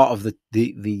that part of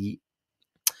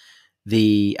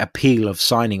the appeal of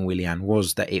signing Willian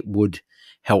was that it would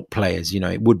help players. You know,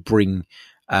 it would bring...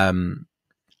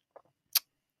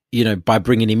 you know, by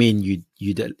bringing him in,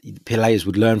 players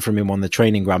would learn from him on the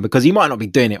training ground, because he might not be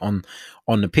doing it on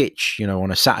the pitch, you know, on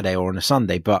a Saturday or on a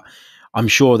Sunday, but I'm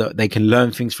sure that they can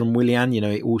learn things from Willian. You know,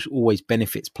 it always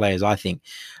benefits players, I think,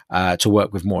 to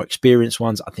work with more experienced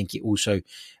ones. I think it also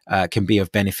can be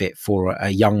of benefit for a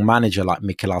young manager like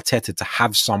Mikel Arteta to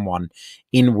have someone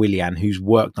in Willian who's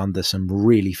worked under some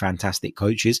really fantastic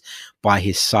coaches by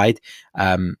his side.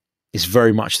 It's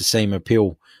very much the same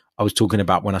appeal I was talking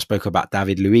about when I spoke about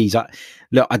David Luiz.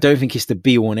 I don't think it's the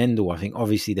be all and end all. I think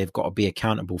obviously they've got to be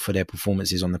accountable for their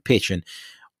performances on the pitch, and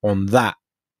on that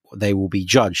they will be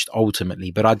judged ultimately.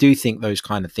 But I do think those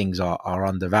kind of things are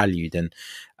undervalued. And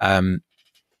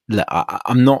look,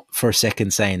 I'm not for a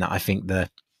second saying that I think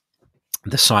the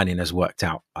signing has worked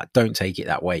out. I don't take it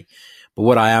that way. But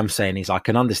what I am saying is I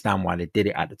can understand why they did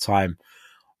it at the time.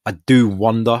 I do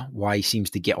wonder why he seems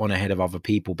to get on ahead of other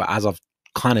people. But as I've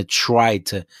kind of tried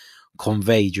to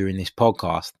convey during this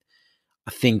podcast,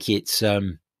 I think it's a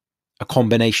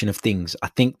combination of things. I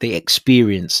think the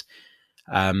experience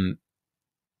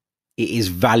it is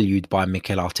valued by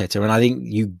Mikel Arteta, and I think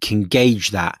you can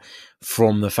gauge that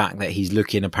from the fact that he's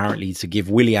looking apparently to give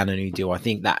Willian a new deal. I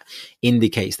think that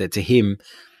indicates that to him,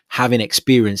 having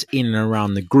experience in and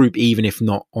around the group, even if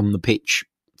not on the pitch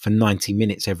for 90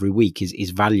 minutes every week,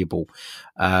 is valuable.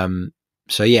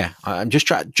 So yeah, I'm just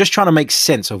trying to make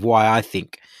sense of why I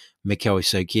think Mikel is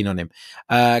so keen on him.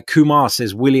 Kumar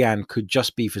says Willian could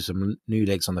just be for some new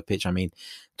legs on the pitch. I mean,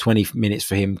 20 minutes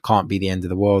for him can't be the end of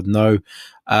the world. No.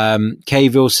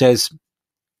 Kayville says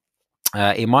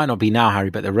it might not be now, Harry,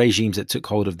 but the regimes that took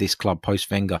hold of this club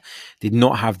post-Wenger did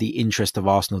not have the interest of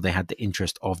Arsenal. They had the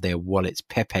interest of their wallets.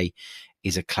 Pepe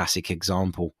is a classic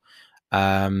example.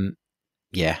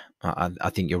 Yeah, I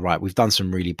think you're right. We've done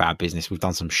some really bad business. We've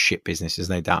done some shit business. There's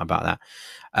no doubt about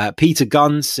that. Peter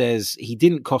Gunn says he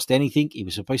didn't cost anything. He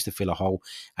was supposed to fill a hole.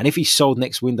 And if he sold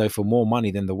next window for more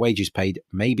money than the wages paid,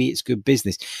 maybe it's good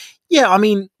business. Yeah, I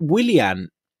mean,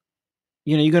 Willian,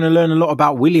 you know, you're going to learn a lot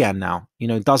about Willian now. You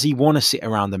know, does he want to sit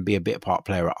around and be a bit part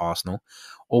player at Arsenal?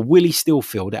 Or will he still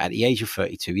feel that at the age of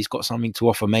 32, he's got something to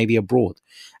offer maybe abroad?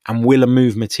 And will a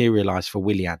move materialise for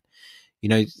Willian? You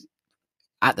know,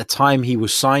 at the time he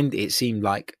was signed, it seemed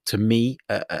like, to me,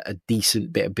 a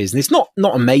decent bit of business. Not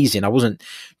amazing. I wasn't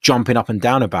jumping up and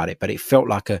down about it, but it felt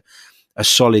like a a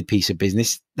solid piece of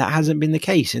business. That hasn't been the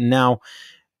case. And now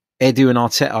Edu and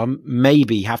Arteta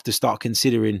maybe have to start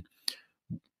considering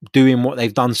doing what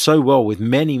they've done so well with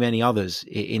many, many others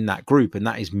in that group, and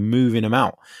that is moving them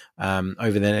out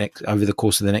over the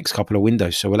course of the next couple of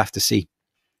windows. So we'll have to see.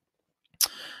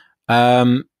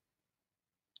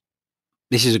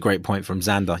 This is a great point from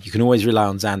Xander. You can always rely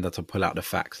on Xander to pull out the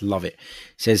facts. Love it. It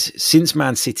says, since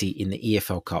Man City in the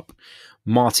EFL Cup,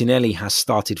 Martinelli has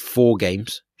started 4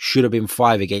 games. Should have been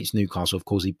 5 against Newcastle. Of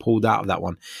course, he pulled out of that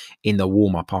one in the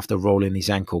warm-up after rolling his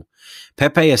ankle.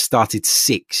 Pepe has started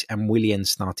 6 and Willian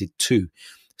started 2.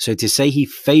 So to say he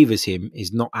favours him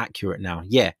is not accurate now.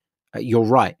 Yeah, you're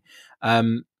right.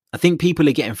 I think people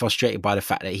are getting frustrated by the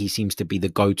fact that he seems to be the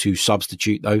go-to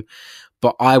substitute, though.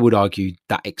 But I would argue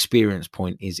that experience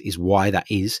point is why that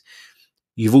is.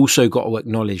 You've also got to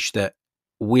acknowledge that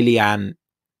Willian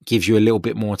gives you a little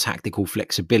bit more tactical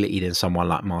flexibility than someone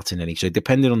like Martinelli. So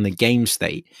depending on the game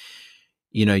state,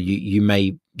 you know, you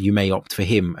may opt for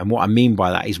him. And what I mean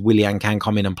by that is Willian can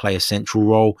come in and play a central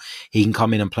role. He can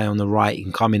come in and play on the right. He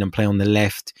can come in and play on the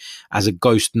left as a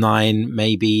ghost 9,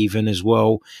 maybe even as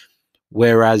well.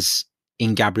 Whereas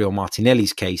in Gabriel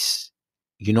Martinelli's case,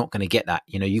 you're not going to get that.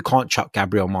 You know, you can't chuck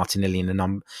Gabriel Martinelli in a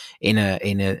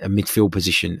midfield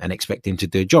position and expect him to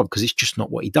do a job, because it's just not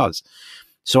what he does.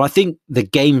 So I think the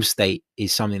game state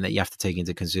is something that you have to take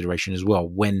into consideration as well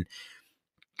when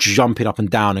jumping up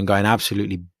and down and going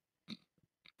absolutely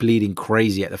bleeding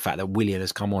crazy at the fact that Willian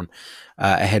has come on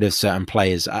ahead of certain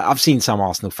players. I've seen some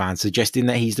Arsenal fans suggesting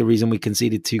that he's the reason we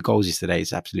conceded 2 goals yesterday.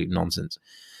 It's absolute nonsense.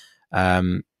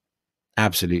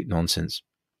 Absolute nonsense.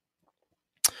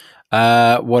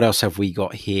 What else have we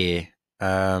got here?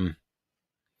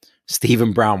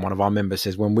 Stephen Brown, one of our members,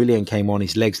 says, when Willian came on,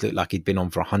 his legs looked like he'd been on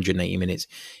for 180 minutes.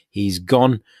 He's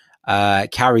gone.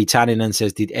 Carrie Tanninen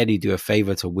says, did Eddie do a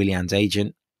favour to Willian's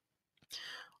agent?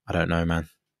 I don't know, man.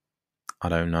 I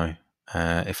don't know,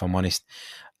 if I'm honest.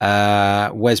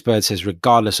 Wes Bird says,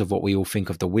 regardless of what we all think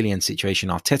of the Willian situation,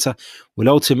 Arteta will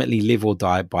ultimately live or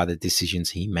die by the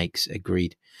decisions he makes.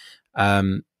 Agreed.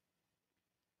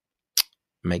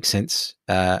 Makes sense.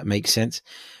 Makes sense.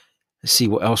 Let's see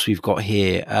what else we've got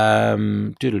here. Oh,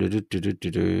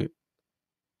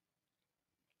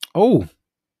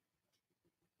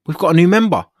 we've got a new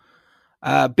member.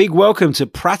 Big welcome to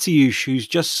Pratyush, who's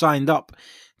just signed up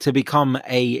to become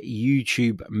a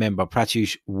YouTube member.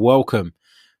 Pratyush, welcome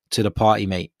to the party,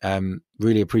 mate.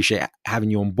 Really appreciate having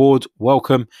you on board.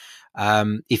 Welcome.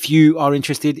 If you are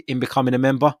interested in becoming a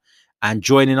member and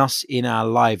joining us in our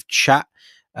live chat,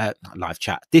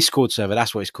 Discord server,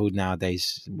 that's what it's called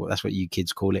nowadays. That's what you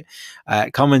kids call it.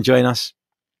 Come and join us.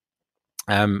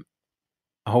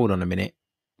 Hold on a minute.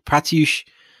 Pratyush,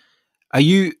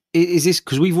 is this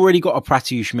because we've already got a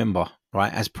Pratyush member,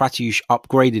 right? Has Pratyush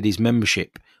upgraded his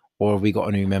membership, or have we got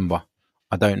a new member?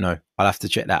 I don't know. I'll have to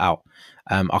check that out.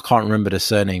 I can't remember the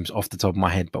surnames off the top of my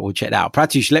head, but we'll check that out.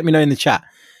 Pratyush, let me know in the chat.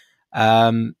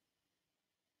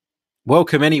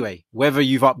 Welcome anyway, whether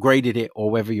you've upgraded it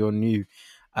or whether you're new.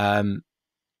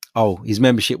 His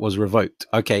membership was revoked.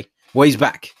 Okay, well, he's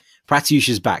back. Pratyush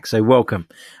is back, so welcome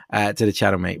to the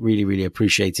channel, mate. Really, really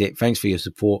appreciate it. Thanks for your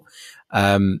support.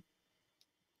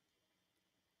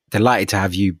 Delighted to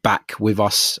have you back with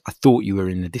us. I thought you were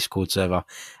in the Discord server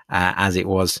as it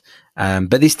was,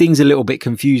 but this thing's a little bit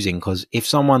confusing because if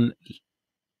someone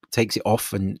takes it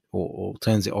off or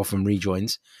turns it off and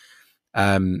rejoins,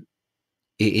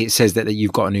 it says that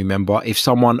you've got a new member. If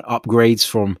someone upgrades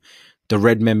from the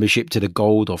red membership to the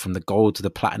gold, or from the gold to the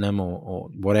platinum, or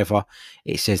whatever,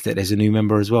 it says that there's a new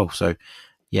member as well. So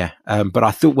yeah, but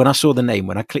I thought when I saw the name,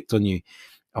 when I clicked on your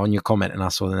comment and I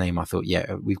saw the name, I thought,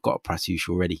 yeah, we've got a Pratyush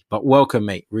already. But welcome,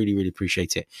 mate. Really, really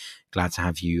appreciate it. Glad to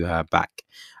have you back.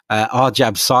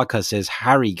 Arjab Sarkar says,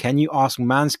 Harry, can you ask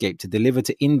Manscaped to deliver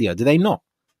to India? Do they not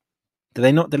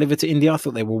deliver to India? I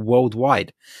thought they were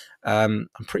worldwide. I'm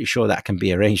pretty sure that can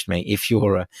be arranged, mate. If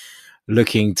you're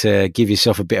looking to give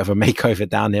yourself a bit of a makeover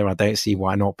down there, I don't see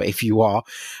why not. But if you are,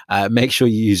 make sure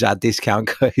you use our discount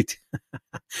code,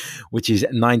 which is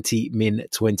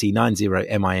 90min20,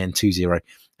 90min20,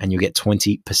 and you'll get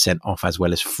 20% off, as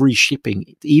well as free shipping,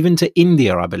 even to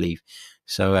India, I believe.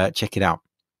 So check it out.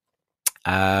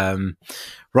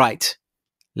 Right,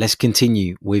 let's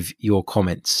continue with your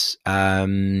comments.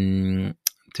 Let's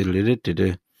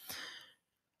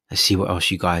see what else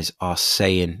you guys are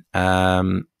saying.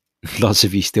 Lots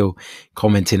of you still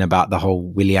commenting about the whole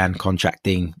Willian contract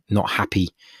thing. Not happy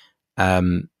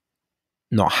with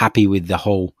the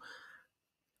whole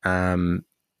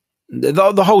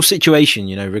the whole situation,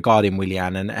 you know, regarding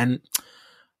Willian. And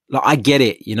like, I get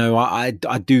it. You know, I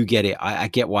do get it. I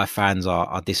get why fans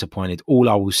are disappointed. All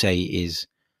I will say is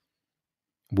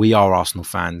we are Arsenal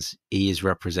fans. He is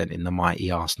representing the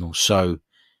mighty Arsenal. So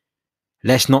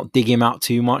let's not dig him out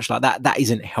too much. Like that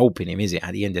isn't helping him, is it?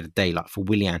 At the end of the day, like for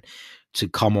Willian to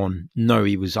come on, know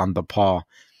he was under par,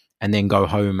 and then go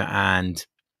home and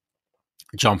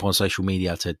jump on social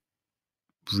media to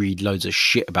read loads of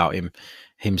shit about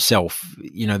himself,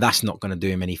 you know, that's not going to do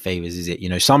him any favors, is it? You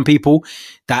know, some people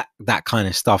that kind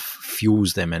of stuff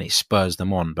fuels them and it spurs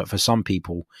them on, but for some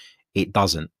people it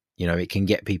doesn't. You know, it can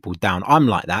get people down. I'm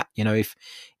like that. You know,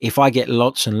 if I get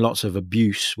lots and lots of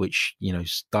abuse, which, you know,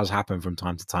 does happen from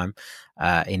time to time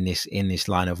in this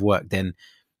line of work, then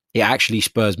it actually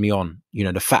spurs me on. You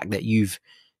know, the fact that you've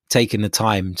taken the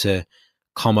time to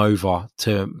come over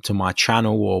to my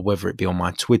channel, or whether it be on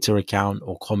my Twitter account,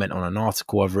 or comment on an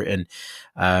article I've written,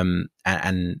 and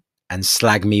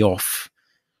slag me off,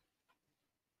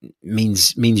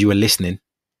 means you are listening.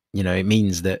 You know, it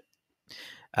means that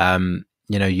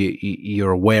you know,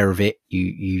 you're aware of it.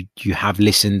 You have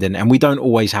listened, and we don't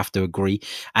always have to agree.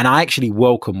 And I actually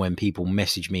welcome when people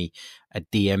message me,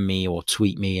 DM me, or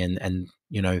tweet me, and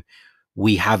you know,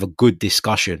 we have a good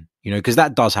discussion, you know, because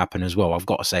that does happen as well. I've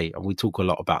got to say, we talk a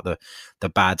lot about the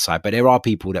bad side, but there are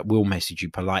people that will message you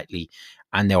politely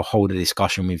and they'll hold a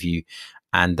discussion with you.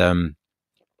 And,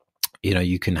 you know,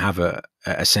 you can have a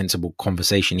sensible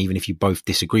conversation, even if you both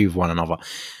disagree with one another.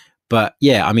 But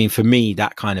yeah, I mean, for me,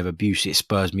 that kind of abuse, it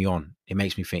spurs me on. It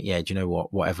makes me think, yeah, do you know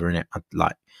what, whatever in it,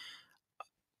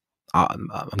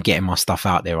 I'm getting my stuff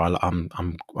out there.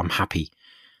 I'm happy.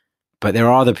 But there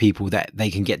are other people that they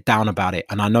can get down about it.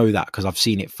 And I know that because I've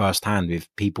seen it firsthand with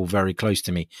people very close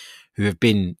to me who have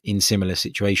been in similar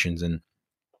situations and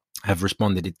have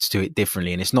responded to it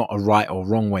differently. And it's not a right or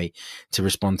wrong way to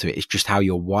respond to it. It's just how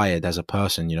you're wired as a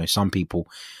person. You know, some people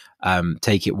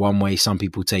take it one way, some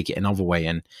people take it another way.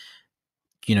 And,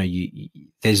 you know,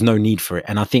 there's no need for it.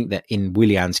 And I think that in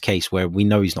Willian's case, where we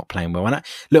know he's not playing well, and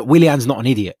look, Willian's not an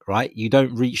idiot, right? You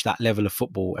don't reach that level of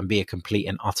football and be a complete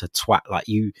and utter twat. Like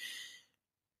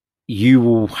you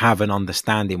will have an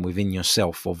understanding within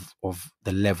yourself of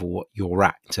the level you're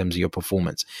at in terms of your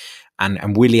performance.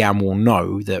 And Willian will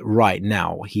know that right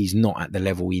now he's not at the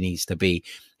level he needs to be.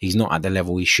 He's not at the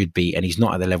level he should be, and he's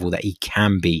not at the level that he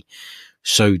can be.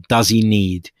 So does he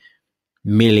need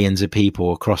millions of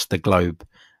people across the globe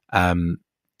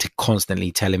to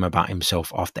constantly tell him about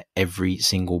himself after every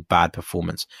single bad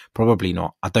performance? Probably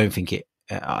not. I don't think it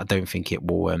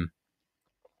will,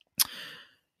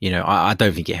 you know, I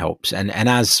don't think it helps. And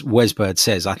as Wesbird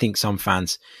says, I think some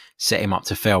fans set him up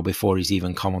to fail before he's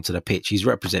even come onto the pitch. He's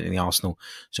representing the Arsenal,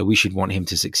 so we should want him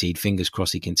to succeed. Fingers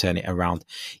crossed he can turn it around.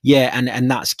 Yeah, and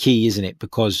that's key, isn't it?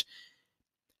 Because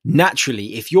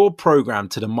naturally, if you're programmed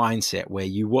to the mindset where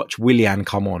you watch Willian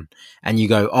come on and you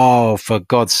go, oh, for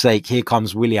God's sake, here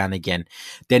comes Willian again,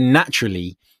 then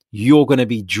naturally you're going to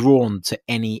be drawn to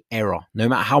any error, no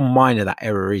matter how minor that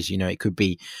error is. You know, it could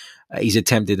be he's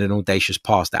attempted an audacious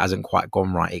pass that hasn't quite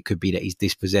gone right. It could be that he's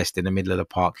dispossessed in the middle of the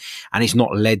park and it's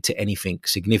not led to anything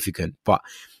significant. But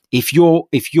if you're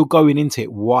going into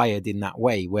it wired in that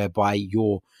way, whereby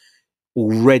you're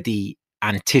already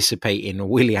anticipating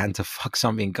Willian to fuck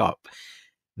something up,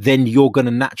 then you're going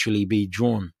to naturally be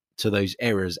drawn to those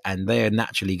errors, and they're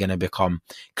naturally going to become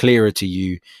clearer to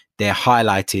you. They're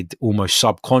highlighted almost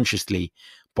subconsciously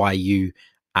by you,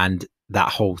 and that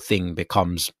whole thing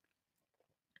becomes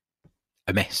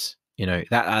a mess. You know,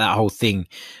 that whole thing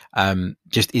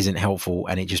just isn't helpful,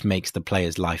 and it just makes the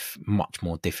player's life much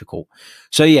more difficult.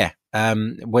 So yeah,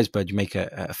 Wesbird, you make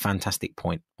a fantastic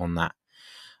point on that.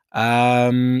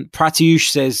 Pratyush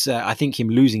says, I think him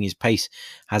losing his pace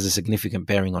has a significant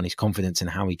bearing on his confidence and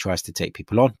how he tries to take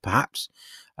people on, perhaps.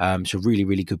 So really,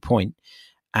 really good point.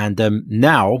 And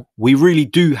now we really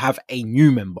do have a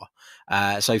new member.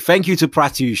 So thank you to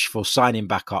Pratyush for signing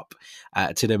back up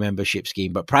to the membership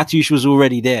scheme. But Pratyush was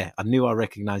already there. I knew I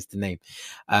recognized the name.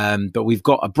 But we've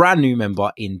got a brand new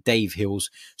member in Dave Hills.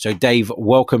 So Dave,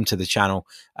 welcome to the channel.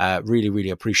 Really, really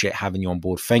appreciate having you on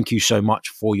board. Thank you so much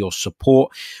for your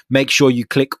support. Make sure you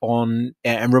click on,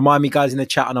 and remind me guys in the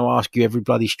chat, and I'll ask you every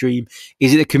bloody stream,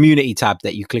 is it the community tab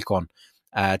that you click on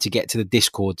to get to the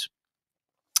Discord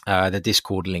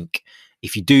link?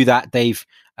 If you do that, Dave,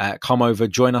 come over,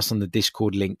 join us on the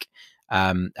Discord link,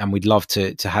 and we'd love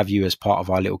to have you as part of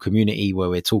our little community where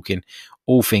we're talking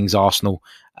all things Arsenal.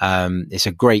 It's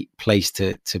a great place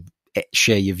to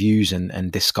share your views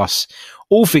and discuss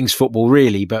all things football,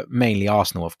 really, but mainly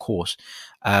Arsenal, of course,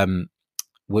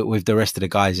 with the rest of the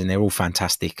guys, and they're all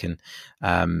fantastic. And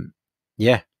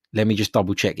yeah, let me just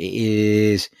double check. It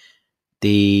is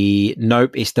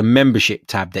Nope, it's the membership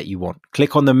tab that you want.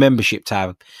 Click on the membership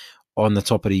tab on the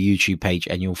top of the YouTube page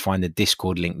and you'll find the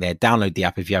Discord link there. Download the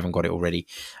app if you haven't got it already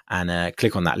and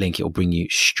click on that link. It'll bring you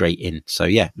straight in. So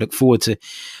yeah, look forward to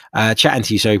chatting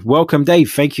to you. So welcome,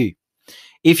 Dave. Thank you.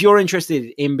 If you're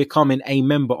interested in becoming a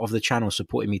member of the channel,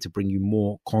 supporting me to bring you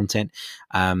more content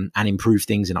and improve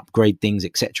things and upgrade things,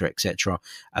 etc.,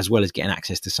 as well as getting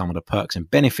access to some of the perks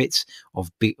and benefits of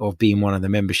being one of the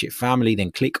membership family,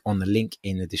 then click on the link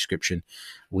in the description.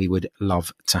 We would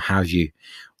love to have you.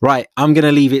 Right, I'm going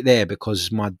to leave it there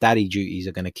because my daddy duties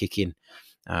are going to kick in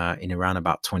around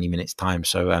about 20 minutes time.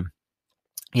 So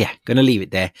yeah, going to leave it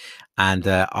there, and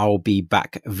I'll be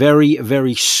back very,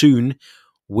 very soon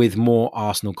with more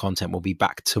Arsenal content. We'll be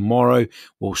back tomorrow.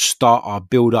 We'll start our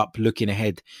build up looking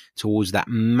ahead towards that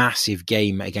massive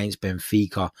game against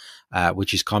Benfica,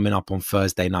 which is coming up on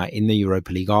Thursday night in the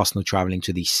Europa League. Arsenal travelling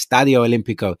to the Stadio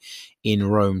Olimpico in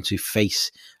Rome to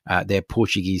face their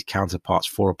Portuguese counterparts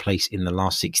for a place in the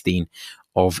last 16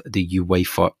 of the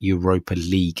UEFA Europa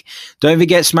League. Don't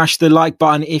forget, smash the like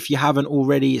button if you haven't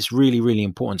already. It's really, really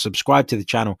important. Subscribe to the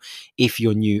channel if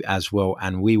you're new as well,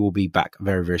 and we will be back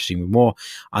very, very soon with more.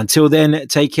 Until then,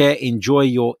 take care, enjoy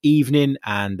your evening,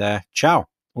 and ciao.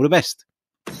 All the best.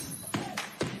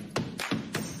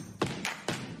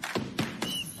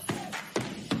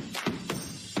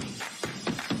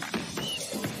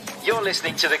 You're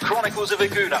listening to the Chronicles of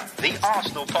Aguna, the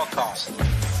Arsenal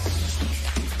podcast.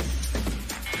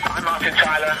 I'm Martin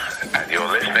Tyler, and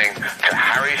you're listening to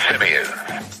Harry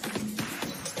Symeou.